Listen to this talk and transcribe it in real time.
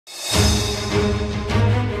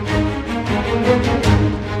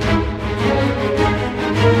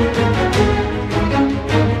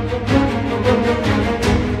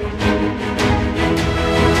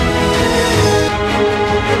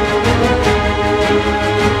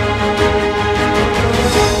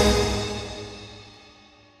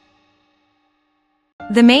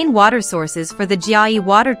The main water sources for the Chiayi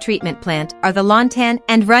Water Treatment Plant are the Lantan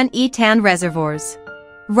and Renyitan Reservoirs.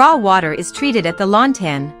 Raw water is treated at the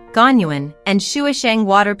Lantan, Gonyuan, and Shuishang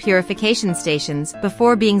Water Purification Stations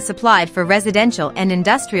before being supplied for residential and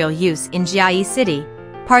industrial use in Chiayi City,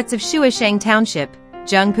 parts of Shuishang Township,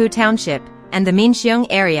 Zhengpu Township, and the Minxiong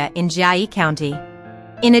area in Chiayi County.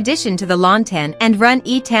 In addition to the Lantan and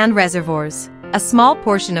Renyitan Reservoirs, a small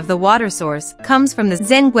portion of the water source comes from the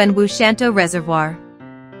Xingang Wushantou Reservoir.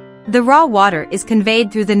 The raw water is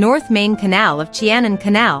conveyed through the North Main Canal of Chianan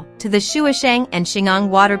Canal to the Shuishang and Xingang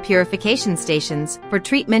Water Purification Stations for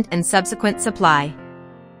treatment and subsequent supply.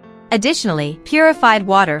 Additionally, purified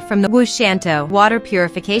water from the Wushantou Water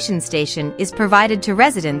Purification Station is provided to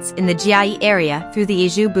residents in the Chiayi area through the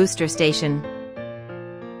Yizhu Booster Station.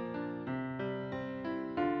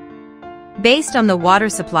 Based on the water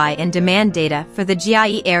supply and demand data for the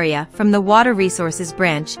Chiayi area from the Water Resources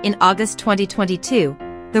Branch in August 2022,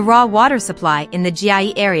 the raw water supply in the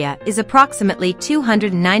Chiayi area is approximately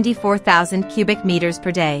 294,000 cubic meters per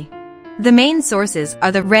day. The main sources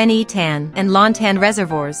are the Renyitan and Lantan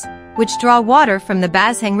Reservoirs, which draw water from the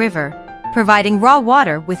Bazhang River, providing raw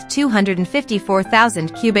water with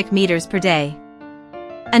 254,000 cubic meters per day.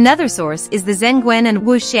 Another source is the Xingang and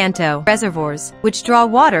Wushantou Reservoirs, which draw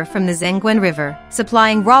water from the Xingang River,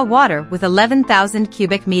 supplying raw water with 11,000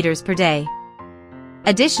 cubic meters per day.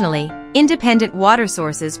 Additionally, independent water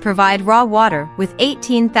sources provide raw water with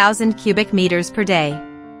 18,000 cubic meters per day.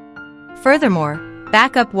 Furthermore,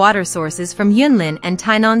 backup water sources from Yunlin and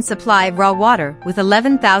Tainan supply raw water with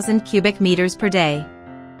 11,000 cubic meters per day.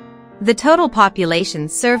 The total population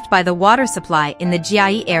served by the water supply in the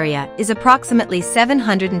Chiayi area is approximately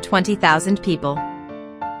 720,000 people.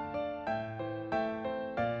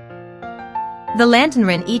 The Lantan and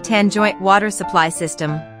Renyitan Joint Water Supply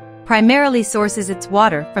System primarily sources its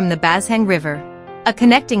water from the Bazhang River. A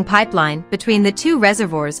connecting pipeline between the two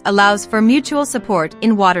reservoirs allows for mutual support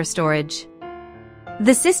in water storage.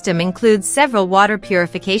 The system includes several water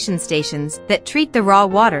purification stations that treat the raw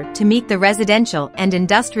water to meet the residential and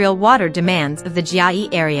industrial water demands of the Chiayi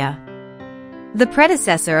area. The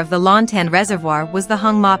predecessor of the Lantan Reservoir was the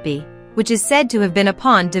Hongmapi, which is said to have been a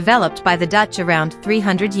pond developed by the Dutch around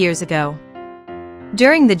 300 years ago.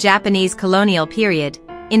 During the Japanese colonial period,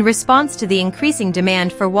 in response to the increasing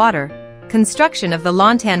demand for water, construction of the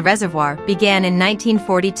Lantan Reservoir began in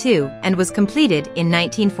 1942 and was completed in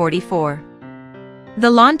 1944. The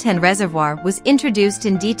Lantan Reservoir was introduced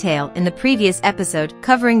in detail in the previous episode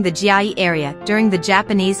covering the Chiayi area during the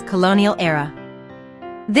Japanese colonial era.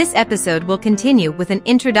 This episode will continue with an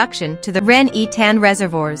introduction to the Renyitan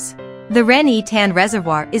Reservoirs. The Renyitan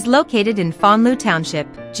Reservoir is located in Fanlu Township,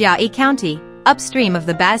 Chiayi County, upstream of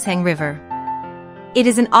the Bazhang River. It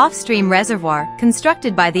is an off-stream reservoir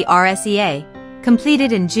constructed by the RSEA,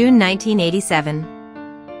 completed in June 1987.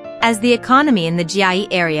 As the economy in the Chiayi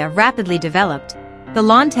area rapidly developed, the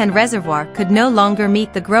Lantan Reservoir could no longer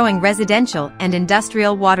meet the growing residential and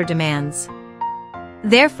industrial water demands.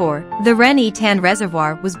 Therefore, the Renyitan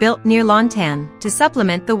Reservoir was built near Lantan to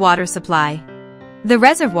supplement the water supply. The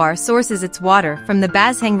reservoir sources its water from the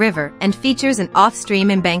Bazhang River and features an off-stream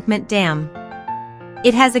embankment dam.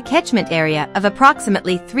 It has a catchment area of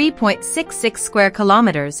approximately 3.66 square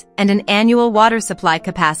kilometers and an annual water supply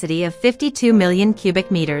capacity of 52 million cubic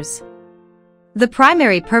meters. The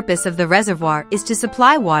primary purpose of the reservoir is to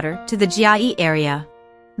supply water to the Chiayi area.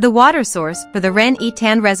 The water source for the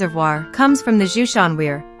Renyitan Reservoir comes from the Shuishang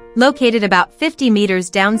Weir, located about 50 meters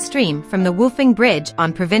downstream from the Wufeng Bridge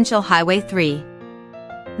on Provincial Highway 3.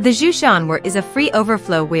 The Shuishang Weir is a free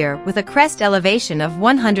overflow weir with a crest elevation of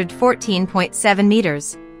 114.7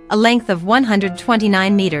 meters, a length of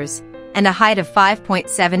 129 meters, and a height of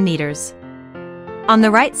 5.7 meters. On the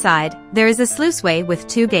right side, there is a sluiceway with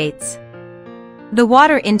 2 gates. The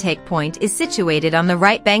water intake point is situated on the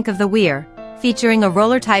right bank of the weir, featuring a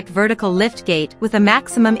roller-type vertical lift gate with a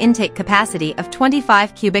maximum intake capacity of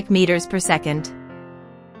 25 cubic meters per second.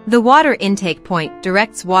 The water intake point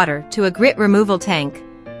directs water to a grit removal tank,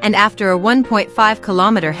 and after a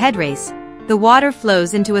 1.5-kilometer head race, the water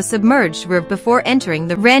flows into a submerged river before entering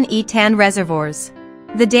the Renyitan Reservoirs.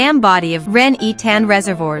 The dam body of Renyitan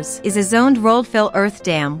Reservoirs is a zoned rolled-fill earth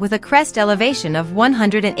dam with a crest elevation of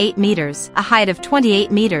 108 meters, a height of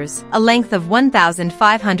 28 meters, a length of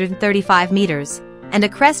 1,535 meters, and a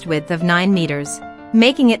crest width of 9 meters,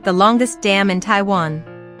 making it the longest dam in Taiwan.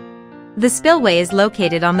 The spillway is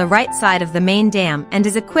located on the right side of the main dam and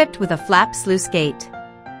is equipped with a flap sluice gate.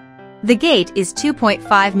 The gate is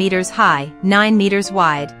 2.5 meters high, 9 meters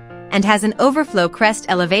wide, and has an overflow crest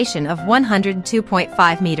elevation of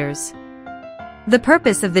 102.5 meters. The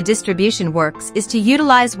purpose of the distribution works is to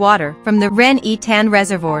utilize water from the Renyitan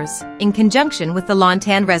Reservoirs, in conjunction with the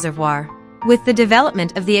Lantan Reservoir. With the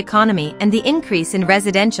development of the economy and the increase in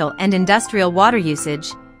residential and industrial water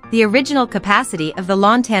usage, the original capacity of the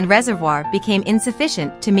Lantan Reservoir became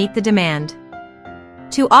insufficient to meet the demand.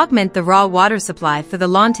 To augment the raw water supply for the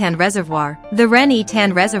Lantan Reservoir, the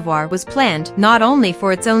Renyitan Reservoir was planned not only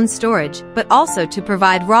for its own storage but also to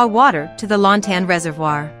provide raw water to the Lantan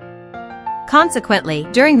Reservoir. Consequently,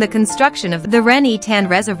 during the construction of the Renyitan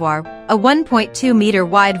Reservoir, a 1.2-meter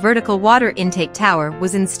wide vertical water intake tower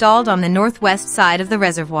was installed on the northwest side of the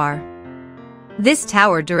reservoir. This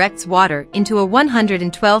tower directs water into a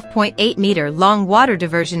 112.8-meter long water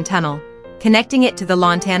diversion tunnel, connecting it to the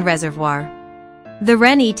Lantan Reservoir. The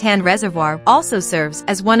Renyitan Reservoir also serves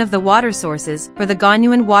as one of the water sources for the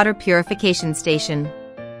Gonyuan Water Purification Station.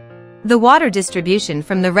 The water distribution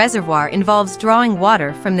from the reservoir involves drawing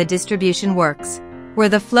water from the distribution works, where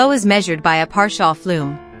the flow is measured by a partial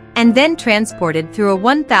flume, and then transported through a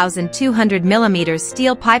 1,200 mm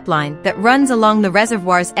steel pipeline that runs along the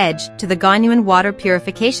reservoir's edge to the Gonyuan Water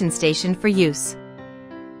Purification Station for use.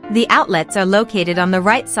 The outlets are located on the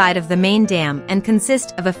right side of the main dam and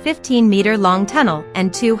consist of a 15-meter-long tunnel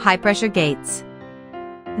and 2 high-pressure gates.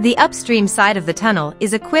 The upstream side of the tunnel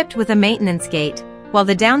is equipped with a maintenance gate, while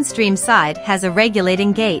the downstream side has a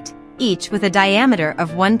regulating gate, each with a diameter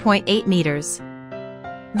of 1.8 meters.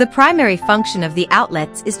 The primary function of the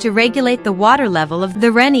outlets is to regulate the water level of the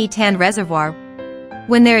Renyitan Reservoir.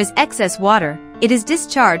 When there is excess water, it is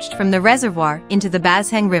discharged from the reservoir into the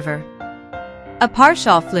Bazhang River. A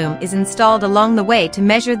partial flume is installed along the way to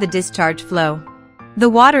measure the discharge flow. The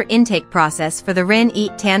water intake process for the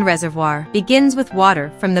Renyitan Reservoir begins with water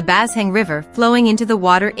from the Bazhang River flowing into the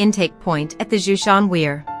water intake point at the Shuishang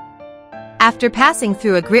Water. After passing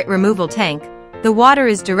through a grit removal tank, the water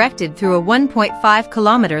is directed through a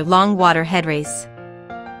 1.5-kilometer long water headrace.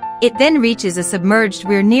 It then reaches a submerged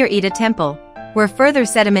weir near Yizhu Temple, where further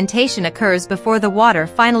sedimentation occurs before the water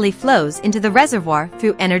finally flows into the reservoir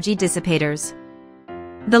through energy dissipators.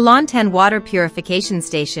 The Lantan Water Purification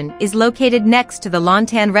Station is located next to the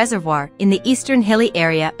Lantan Reservoir in the eastern hilly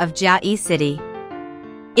area of Chiayi City.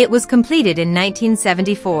 It was completed in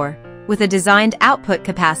 1974, with a designed output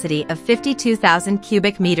capacity of 52,000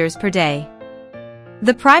 cubic meters per day.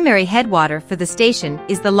 The primary headwater for the station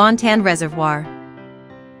is the Lantan Reservoir.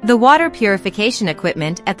 The water purification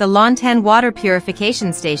equipment at the Lantan Water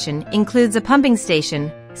Purification Station includes a pumping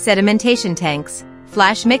station, sedimentation tanks,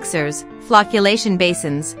 flash mixers, flocculation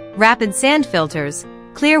basins, rapid sand filters,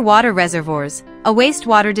 clear water reservoirs, a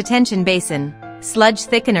wastewater detention basin, sludge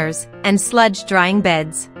thickeners, and sludge drying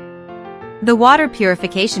beds. The water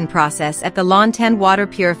purification process at the Lantan Water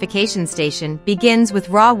Purification Station begins with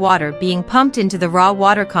raw water being pumped into the raw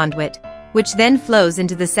water conduit, which then flows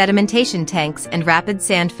into the sedimentation tanks and rapid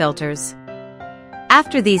sand filters.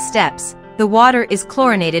 After these steps, the water is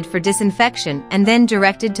chlorinated for disinfection and then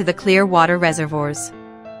directed to the clear water reservoirs.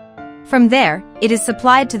 From there, it is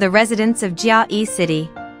supplied to the residents of Chiayi City.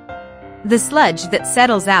 The sludge that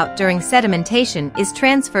settles out during sedimentation is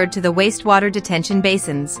transferred to the wastewater detention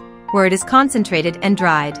basins, where it is concentrated and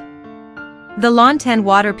dried. The Lantan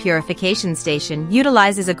Water Purification Station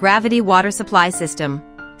utilizes a gravity water supply system,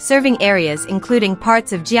 serving areas including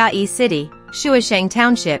parts of Chiayi City, Shuishang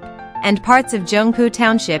Township, and parts of Zhongpu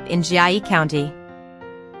Township in Chiayi County.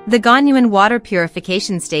 The Gonyuan Water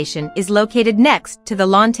Purification Station is located next to the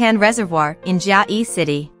Lantan Reservoir in Chiayi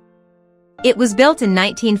City. It was built in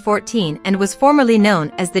 1914 and was formerly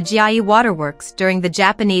known as the Chiayi Water Works during the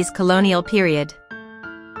Japanese colonial period.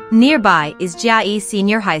 Nearby is Chiayi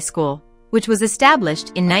Senior High School, which was established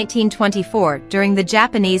in 1924 during the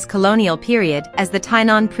Japanese colonial period as the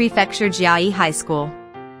Tainan Prefecture Chiayi High School.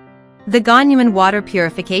 The Gonyuan Water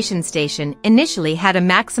Purification Station initially had a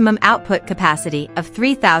maximum output capacity of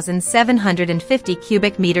 3,750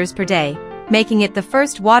 cubic meters per day, making it the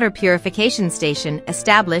first water purification station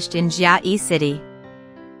established in Chiayi City.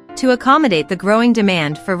 To accommodate the growing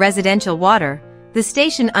demand for residential water, the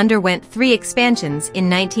station underwent 3 expansions in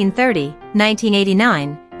 1930, 1989,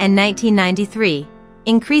 and 1993,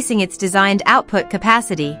 increasing its designed output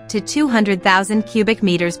capacity to 200,000 cubic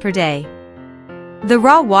meters per day. The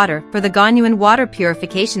raw water for the Gonyuan Water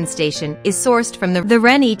Purification Station is sourced from the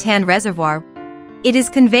Renyitan Reservoir. It is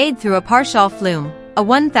conveyed through a partial flume, a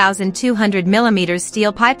 1,200 mm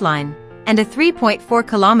steel pipeline, and a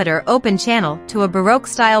 3.4-kilometer open channel to a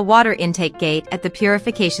Baroque-style water intake gate at the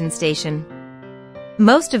purification station.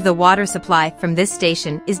 Most of the water supply from this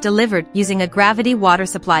station is delivered using a gravity water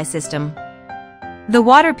supply system. The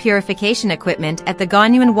water purification equipment at the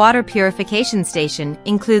Gonyuan Water Purification Station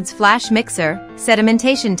includes flash mixer,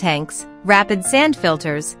 sedimentation tanks, rapid sand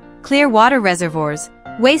filters, clear water reservoirs,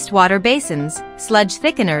 wastewater basins, sludge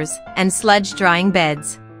thickeners, and sludge drying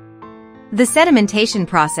beds. The sedimentation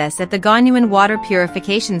process at the Gonyuan Water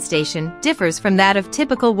Purification Station differs from that of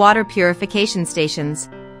typical water purification stations,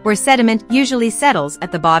 where sediment usually settles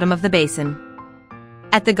at the bottom of the basin.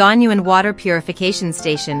 At the Gonyuan Water Purification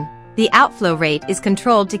Station, the outflow rate is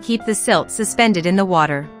controlled to keep the silt suspended in the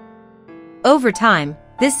water. Over time,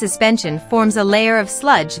 this suspension forms a layer of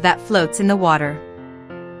sludge that floats in the water.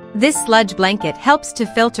 This sludge blanket helps to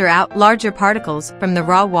filter out larger particles from the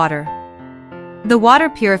raw water. The water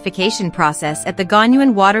purification process at the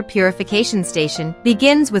Gonyuan Water Purification Station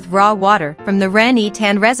begins with raw water from the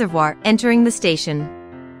Renyitan Reservoir entering the station.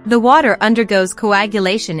 The water undergoes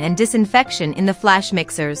coagulation and disinfection in the flash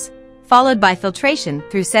mixers, followed by filtration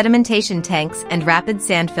through sedimentation tanks and rapid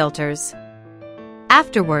sand filters.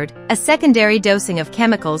 Afterward, a secondary dosing of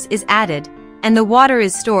chemicals is added, and the water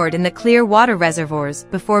is stored in the clear water reservoirs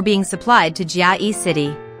before being supplied to Chiayi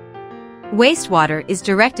City. Wastewater is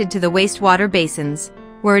directed to the wastewater basins,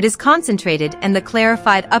 where it is concentrated and the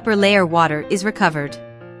clarified upper layer water is recovered.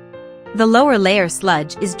 The lower layer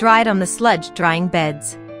sludge is dried on the sludge drying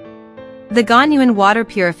beds. The Gonyuan Water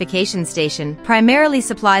Purification Station primarily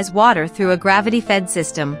supplies water through a gravity-fed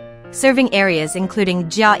system, serving areas including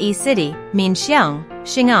Chiayi City, Minxiang,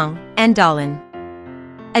 Xingang, and Dalian.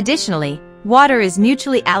 Additionally, water is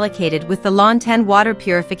mutually allocated with the Lantan Water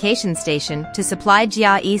Purification Station to supply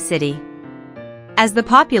Chiayi City. As the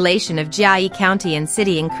population of Chiayi County and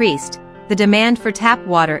City increased, the demand for tap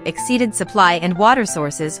water exceeded supply and water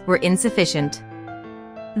sources were insufficient.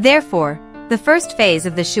 Therefore, the first phase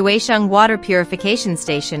of the Shuishang Water Purification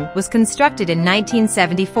Station was constructed in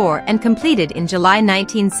 1974 and completed in July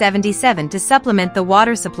 1977 to supplement the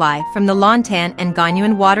water supply from the Lantan and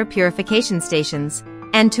Gonyuan Water Purification Stations,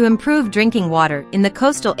 and to improve drinking water in the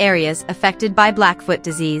coastal areas affected by Blackfoot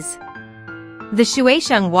disease. The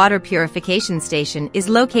Shuishang Water Purification Station is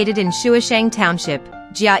located in Shuishang Township,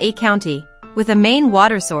 Chiayi County, with a main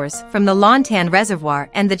water source from the Lantan Reservoir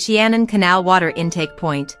and the Chianan Canal water intake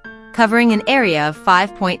point, covering an area of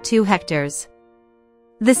 5.2 hectares.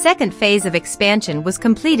 The second phase of expansion was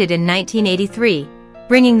completed in 1983,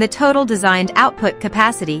 bringing the total designed output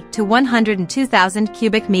capacity to 102,000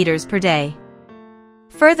 cubic meters per day.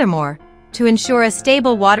 Furthermore, to ensure a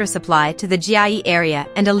stable water supply to the Chiayi area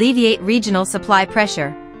and alleviate regional supply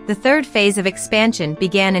pressure, the third phase of expansion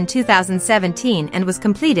began in 2017 and was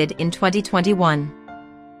completed in 2021.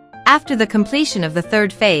 After the completion of the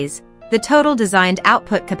third phase, the total designed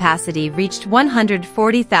output capacity reached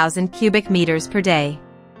 140,000 cubic meters per day.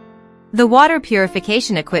 The water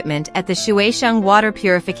purification equipment at the Shuishang Water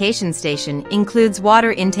Purification Station includes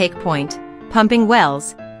water intake point, pumping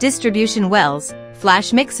wells, distribution wells,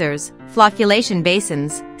 flash mixers, flocculation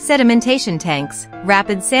basins, sedimentation tanks,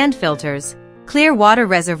 rapid sand filters, clear water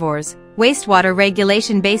reservoirs, wastewater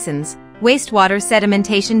regulation basins, wastewater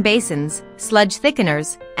sedimentation basins, sludge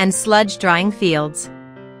thickeners, and sludge drying fields.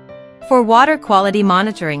 For water quality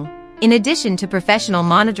monitoring, in addition to professional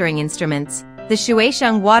monitoring instruments, the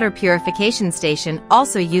Shuishang Water Purification Station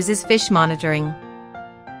also uses fish monitoring.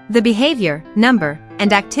 The behavior, number,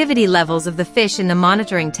 and activity levels of the fish in the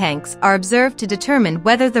monitoring tanks are observed to determine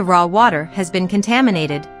whether the raw water has been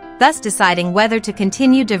contaminated, thus deciding whether to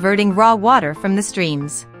continue diverting raw water from the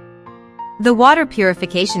streams. The water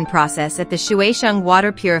purification process at the Shuishang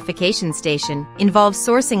Water Purification Station involves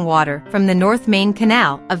sourcing water from the North Main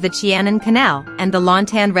Canal of the Chianan Canal and the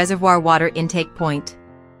Lantan Reservoir water intake point.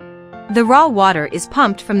 The raw water is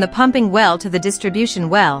pumped from the pumping well to the distribution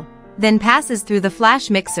well, then passes through the flash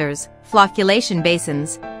mixers, flocculation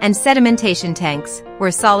basins, and sedimentation tanks, where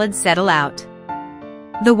solids settle out.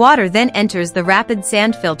 The water then enters the rapid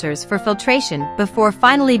sand filters for filtration before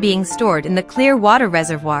finally being stored in the clear water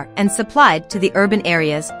reservoir and supplied to the urban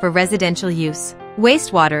areas for residential use.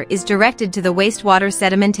 Wastewater is directed to the wastewater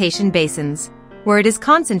sedimentation basins, where it is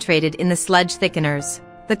concentrated in the sludge thickeners.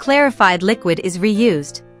 The clarified liquid is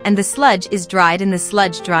reused, and the sludge is dried in the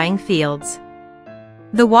sludge drying fields.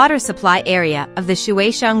 The water supply area of the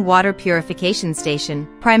Shuishang Water Purification Station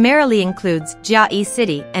primarily includes Chiayi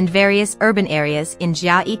City and various urban areas in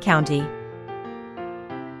Chiayi County.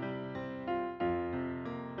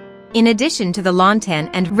 In addition to the Lantan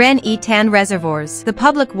and Renyitan Reservoirs, the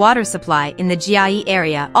public water supply in the Chiayi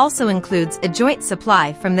area also includes a joint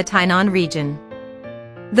supply from the Tainan region.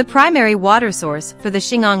 The primary water source for the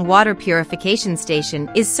Xingang Water Purification Station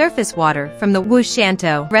is surface water from the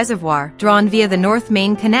Wushantou Reservoir drawn via the North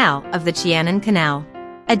Main Canal of the Chianan Canal.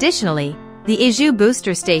 Additionally, The Yizhu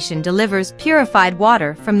Booster Station delivers purified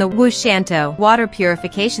water from the Wushantou Water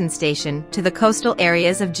Purification Station to the coastal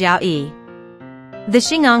areas of Chiayi. The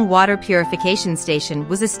Xingang Water Purification Station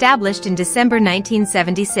was established in December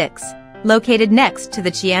 1976, located next to the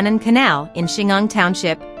Chianan Canal in Xingang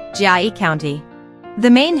Township, Chiayi County. The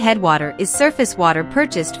main headwater is surface water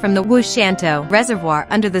purchased from the Wushantou Reservoir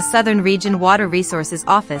under the Southern Region Water Resources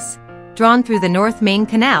Office, drawn through the North Main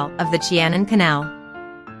Canal of the Chianan Canal.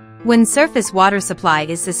 When surface water supply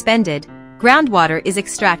is suspended, groundwater is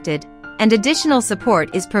extracted, and additional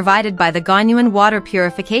support is provided by the Gonyuan Water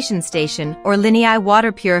Purification Station or Renyitan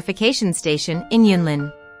Water Purification Station in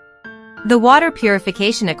Yunlin. The water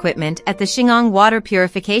purification equipment at the Xingang Water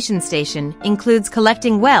Purification Station includes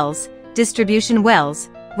collecting wells, distribution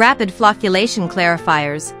wells, rapid flocculation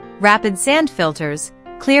clarifiers, rapid sand filters,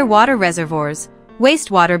 clear water reservoirs,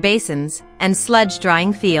 wastewater basins, and sludge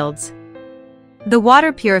drying fields. The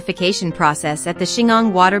water purification process at the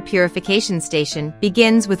Xingang Water Purification Station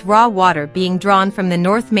begins with raw water being drawn from the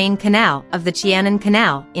North Main Canal of the Chianan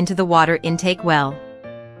Canal into the water intake well.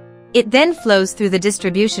 It then flows through the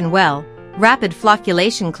distribution well, rapid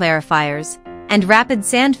flocculation clarifiers, and rapid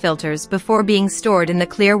sand filters before being stored in the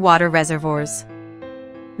clear water reservoirs.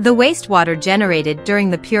 The wastewater generated during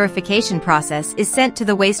the purification process is sent to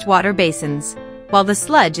the wastewater basins, while the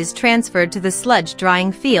sludge is transferred to the sludge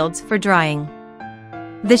drying fields for drying.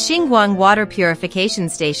 The Xingang Water Purification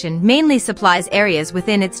Station mainly supplies areas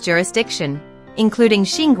within its jurisdiction, including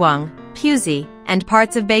Xingang, Puzi, and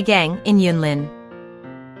parts of Bazhang in Yunlin.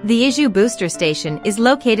 The Yizhu Booster Station is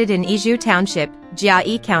located in Yizhu Township,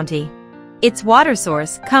 Chiayi County. Its water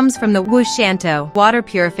source comes from the Wushantou Water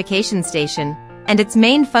Purification Station, and its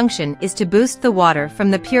main function is to boost the water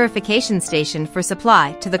from the purification station for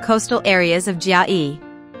supply to the coastal areas of Chiayi.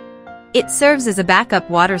 It serves as a backup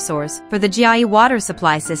water source for the Chiayi water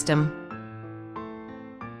supply system.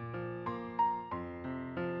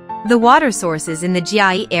 The water sources in the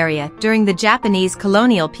Chiayi area during the Japanese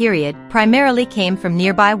colonial period primarily came from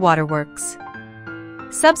nearby waterworks.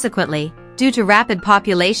 Subsequently, due to rapid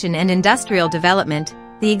population and industrial development,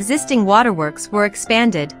 the existing waterworks were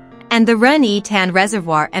expanded, and the Renyitan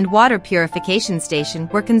Reservoir and Water Purification Station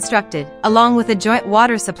were constructed, along with a joint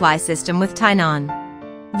water supply system with Tainan.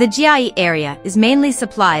 The Chiayi area is mainly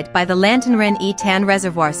supplied by the Lantan and Renyitan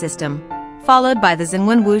Reservoir system, followed by the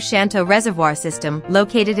Xingang Wushantou Reservoir system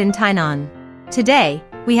located in Tainan. Today,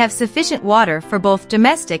 we have sufficient water for both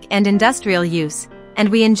domestic and industrial use, and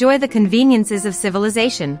we enjoy the conveniences of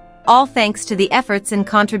civilization, all thanks to the efforts and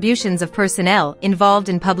contributions of personnel involved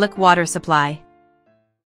in public water supply.